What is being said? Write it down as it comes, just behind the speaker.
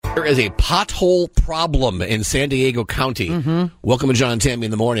There is a pothole problem in San Diego County. Welcome to John and Tammy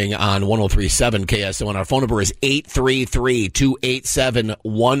in the morning on 103.7 KSON. Our phone number is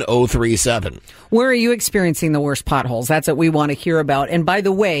 833-287-1037. Where are you experiencing the worst potholes? That's what we want to hear about. And by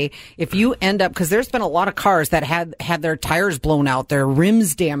the way, if you end up, because there's been a lot of cars that had their tires blown out, their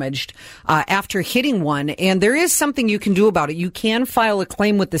rims damaged after hitting one, and there is something you can do about it. You can file a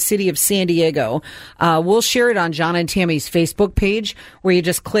claim with the city of San Diego. We'll share it on John and Tammy's Facebook page, where you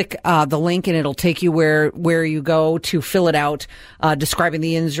just click the link and it'll take you where you go to fill it out, describing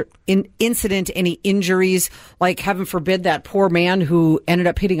the incident, any injuries, like heaven forbid that poor man who ended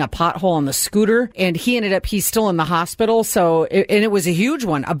up hitting a pothole on the scooter, and he's still in the hospital. So, and it was a huge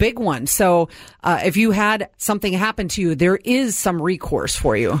one, a big one. So if you had something happen to you, there is some recourse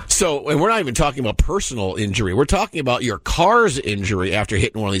for you. So, and we're not even talking about personal injury. We're talking about your car's injury after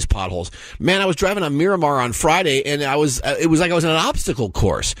hitting one of these potholes. Man, I was driving on Miramar on Friday, and it was like I was in an obstacle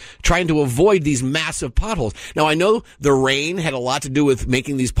course trying to avoid these massive potholes. Now, I know the rain had a lot to do with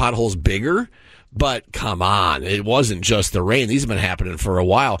making these potholes bigger, but come on, it wasn't just the rain. These have been happening for a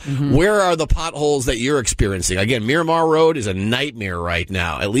while. Where are the potholes that you're experiencing? Again, Miramar Road is a nightmare right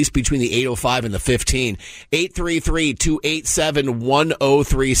now, at least between the 805 and the 15.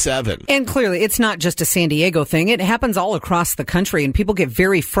 833-287-1037. And clearly, it's not just a San Diego thing. It happens all across the country, and people get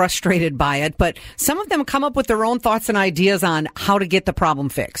very frustrated by it. But some of them come up with their own thoughts and ideas on how to get the problem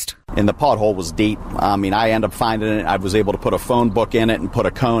fixed. And the pothole was deep. I mean, I ended up finding it. I was able to put a phone book in it and put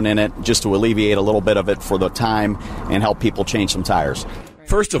a cone in it just to alleviate a little bit of it for the time and help people change some tires.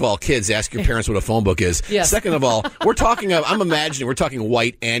 First of all, kids, ask your parents what a phone book is. Yes. Second of all, we're talking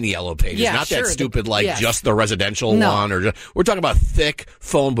white and yellow pages, Yeah, not sure. that stupid Yes. just the residential one. We're talking about thick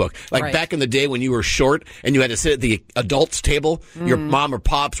phone book. Like back in the day when you were short and you had to sit at the adults table, your mom or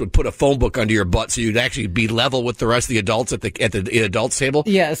pops would put a phone book under your butt so you'd actually be level with the rest of the adults at the adults table.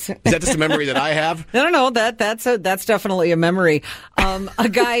 Yes. Is that just a memory that I have? No. That's definitely a memory. A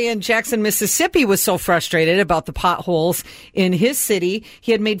guy in Jackson, Mississippi was so frustrated about the potholes in his city.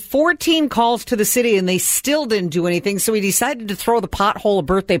 He had made 14 calls to the city and they still didn't do anything. So he decided to throw the pothole a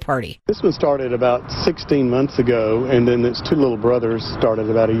birthday party. This one started about 16 months ago, and then its two little brothers started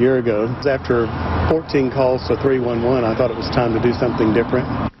about a year ago. After 14 calls to 311, I thought it was time to do something different.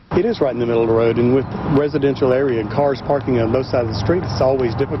 It is right in the middle of the road, and with residential area, cars parking on both sides of the street, it's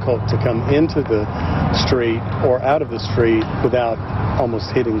always difficult to come into the street or out of the street without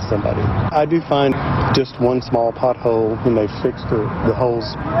almost hitting somebody. I do find just one small pothole when they fixed the holes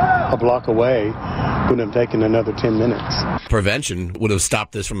a block away would have taken another 10 minutes. Prevention would have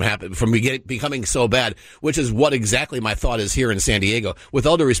stopped this from becoming so bad, which is what exactly my thought is here in San Diego. With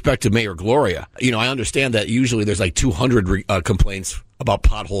all due respect to Mayor Gloria, I understand that usually there's like 200 complaints about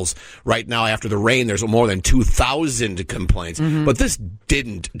potholes. Right now, after the rain, there's more than 2,000 complaints. But this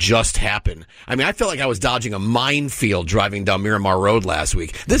didn't just happen. I mean, I felt like I was dodging a minefield driving down Miramar Road last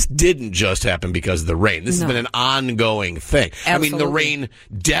week. This didn't just happen because of the rain. This has been an ongoing thing. Absolutely. I mean, the rain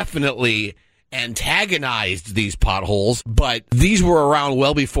definitely antagonized these potholes, but these were around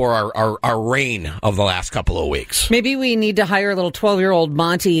well before our rain of the last couple of weeks. Maybe we need to hire a little 12-year-old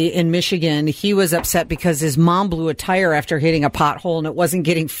Monty in Michigan. He was upset because his mom blew a tire after hitting a pothole and it wasn't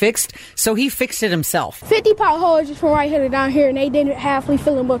getting fixed, so he fixed it himself. 50 potholes just from right here to down here, and they didn't halfly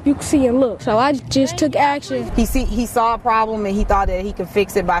fill them up. You can see and look. So I just took action. He saw a problem and he thought that he could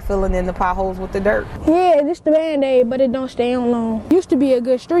fix it by filling in the potholes with the dirt. Yeah, it's the Band-Aid, but it don't stay on long. Used to be a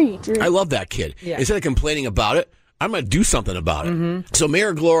good street. I love that kid. Yeah. Instead of complaining about it, I'm going to do something about it. So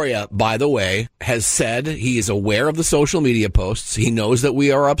Mayor Gloria, by the way, has said he is aware of the social media posts. He knows that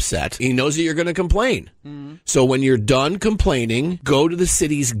we are upset. He knows that you're going to complain. So when you're done complaining, go to the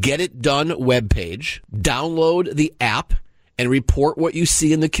city's Get It Done webpage, download the app, and report what you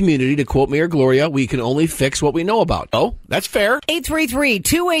see in the community. To quote Mayor Gloria, we can only fix what we know about. Oh, that's fair.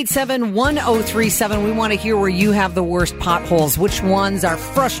 833-287-1037. We want to hear where you have the worst potholes. Which ones are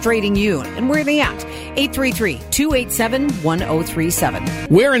frustrating you? And where are they at? 833-287-1037.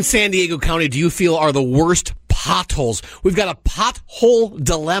 Where in San Diego County do you feel are the worst potholes? We've got a pothole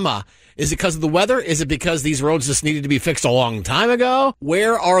dilemma. Is it because of the weather? Is it because these roads just needed to be fixed a long time ago?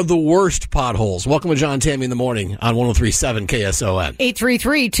 Where are the worst potholes? Welcome to John and Tammy in the morning on 103.7 KSON.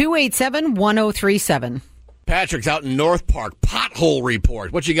 833-287-1037. Patrick's out in North Park. Pothole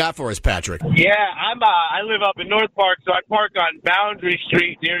report. What you got for us, Patrick? Yeah, I live up in North Park, so I park on Boundary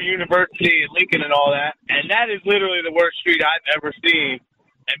Street near University and Lincoln and all that. And that is literally the worst street I've ever seen.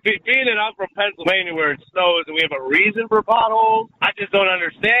 And being that I'm from Pennsylvania where it snows and we have a reason for potholes, I just don't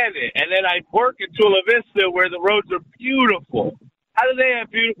understand it. And then I work in Chula Vista where the roads are beautiful. How do they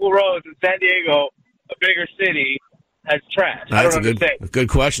have beautiful roads in San Diego, a bigger city, as trash? That's I don't understand. a good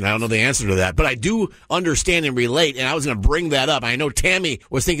question. I don't know the answer to that, but I do understand and relate, and I was going to bring that up. I know Tammy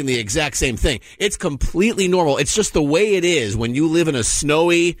was thinking the exact same thing. It's completely normal. It's just the way it is when you live in a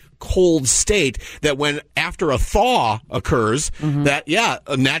snowy, cold state, that when after a thaw occurs, that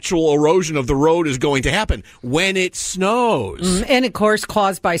a natural erosion of the road is going to happen when it snows. And of course,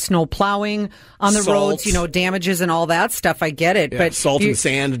 caused by snow plowing on the Salt. roads, damages and all that stuff. I get it, but Salt and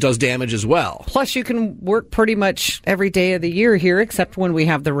sand does damage as well. Plus, you can work pretty much every day of the year here, except when we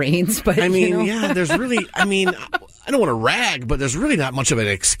have the rains. But I mean, there's really, I don't want to rag, but there's really not much of an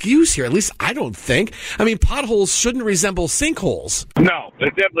excuse here. At least I don't think. I mean, potholes shouldn't resemble sinkholes. No, they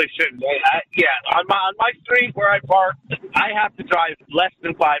definitely shouldn't. On my street where I park, I have to drive less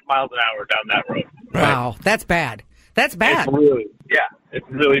than 5 miles an hour down that road. Wow, that's bad. That's bad. It's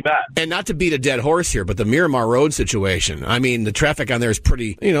really bad. And not to beat a dead horse here, but the Miramar Road situation, I mean, the traffic on there is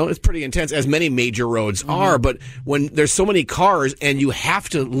pretty, it's pretty intense, as many major roads are. But when there's so many cars and you have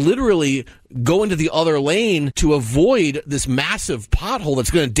to literally go into the other lane to avoid this massive pothole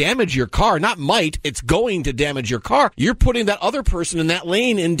that's going to damage your car, it's going to damage your car. You're putting that other person in that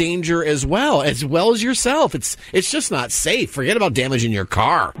lane in danger as well as yourself. It's just not safe. Forget about damaging your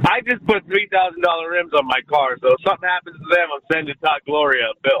car. I just put $3,000 rims on my car, so if something happens to them, I'm sending Todd Gloria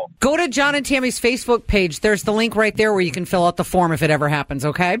a bill. Go to John and Tammy's Facebook page. There's the link right there where you can fill out the form if it ever happens,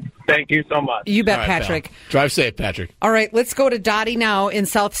 okay? Thank you so much. You bet, All right, Patrick. pal. Drive safe, Patrick. All right, let's go to Dottie now in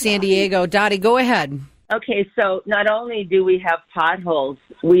South San Diego. Dottie, go ahead. Okay, so not only do we have potholes,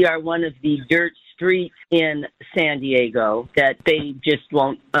 we are one of the dirt streets in San Diego that they just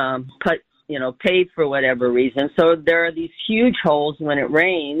won't pave for whatever reason. So there are these huge holes when it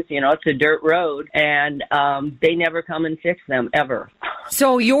rains. It's a dirt road, and they never come and fix them, ever.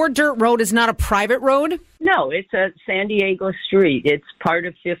 So your dirt road is not a private road? No, it's a San Diego street. It's part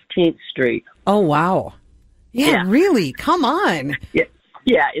of 15th Street. Oh, wow. Yeah, really? Come on.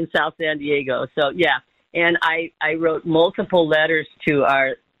 Yeah, in South San Diego. So, yeah. And I wrote multiple letters to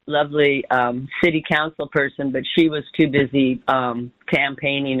our lovely city council person, but she was too busy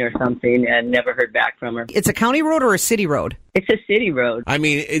campaigning or something and never heard back from her. It's a county road or a city road? It's a city road. I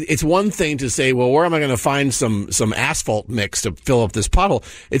mean, it's one thing to say, well, where am I going to find some asphalt mix to fill up this pothole?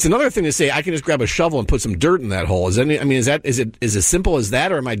 It's another thing to say, I can just grab a shovel and put some dirt in that hole. Is it as simple as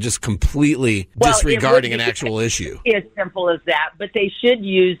that, or am I just completely disregarding an actual issue? As simple as that, but they should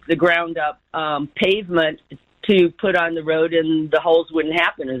use the ground up pavement to put on the road, and the holes wouldn't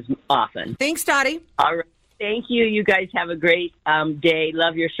happen as often. Thanks, Dottie. All right. Thank you. You guys have a great day.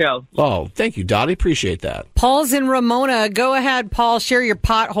 Love your show. Oh, thank you, Dottie. Appreciate that. Paul's in Ramona. Go ahead, Paul. Share your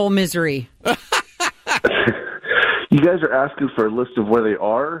pothole misery. You guys are asking for a list of where they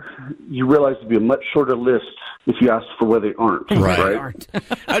are. You realize it'd be a much shorter list if you asked for where they aren't. Right?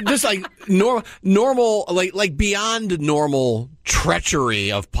 Just like normal, like beyond normal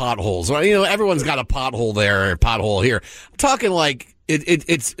treachery of potholes. Everyone's got a pothole there, a pothole here. I'm talking like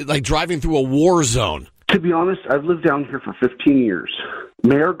it's like driving through a war zone. To be honest, I've lived down here for 15 years.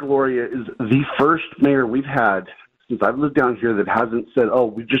 Mayor Gloria is the first mayor we've had since I've lived down here that hasn't said, oh,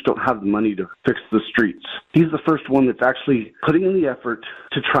 we just don't have the money to fix the streets. He's the first one that's actually putting in the effort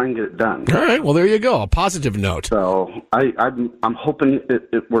to try and get it done. All right, well, there you go. A positive note. So I'm hoping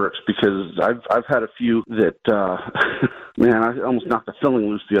it works, because I've had a few that, man, I almost knocked the filling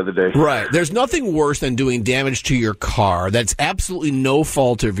loose the other day. Right. There's nothing worse than doing damage to your car that's absolutely no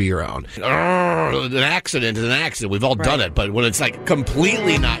fault of your own. An accident is an accident. We've all done it. But when it's like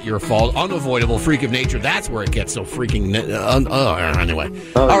completely not your fault, unavoidable, freak of nature, that's where it gets so freaking... anyway.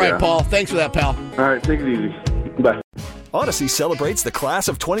 All right, Paul. Thanks for that, pal. All right. Take it easy. Bye. Odyssey celebrates the class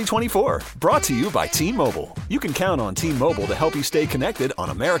of 2024. Brought to you by T-Mobile. You can count on T-Mobile to help you stay connected on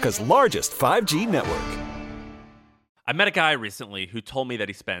America's largest 5G network. I met a guy recently who told me that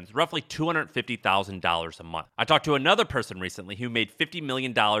he spends roughly $250,000 a month. I talked to another person recently who made $50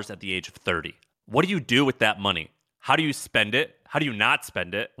 million at the age of 30. What do you do with that money? How do you spend it? How do you not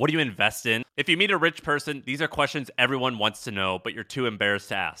spend it? What do you invest in? If you meet a rich person, these are questions everyone wants to know, but you're too embarrassed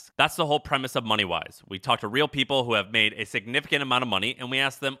to ask. That's the whole premise of MoneyWise. We talk to real people who have made a significant amount of money, and we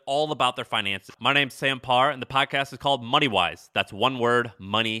ask them all about their finances. My name's Sam Parr, and the podcast is called MoneyWise. That's one word,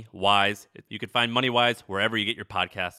 MoneyWise. You can find MoneyWise wherever you get your podcasts.